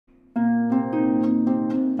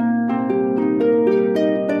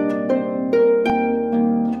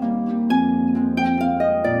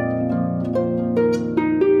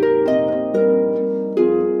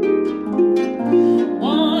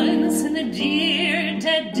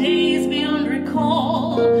fled days beyond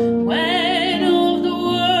recall, when of the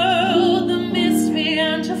world the mist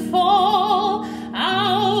began to fall,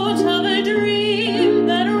 out of a dream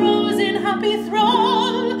that rose in happy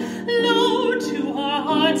thrall, lo, to our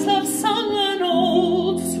hearts love sung an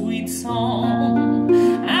old sweet song,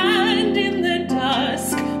 and in the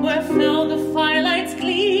dusk where fell the firelight's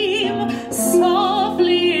gleam,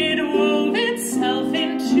 softly it wove itself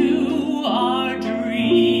into our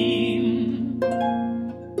dream.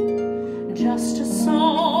 Just a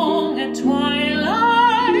song at twilight.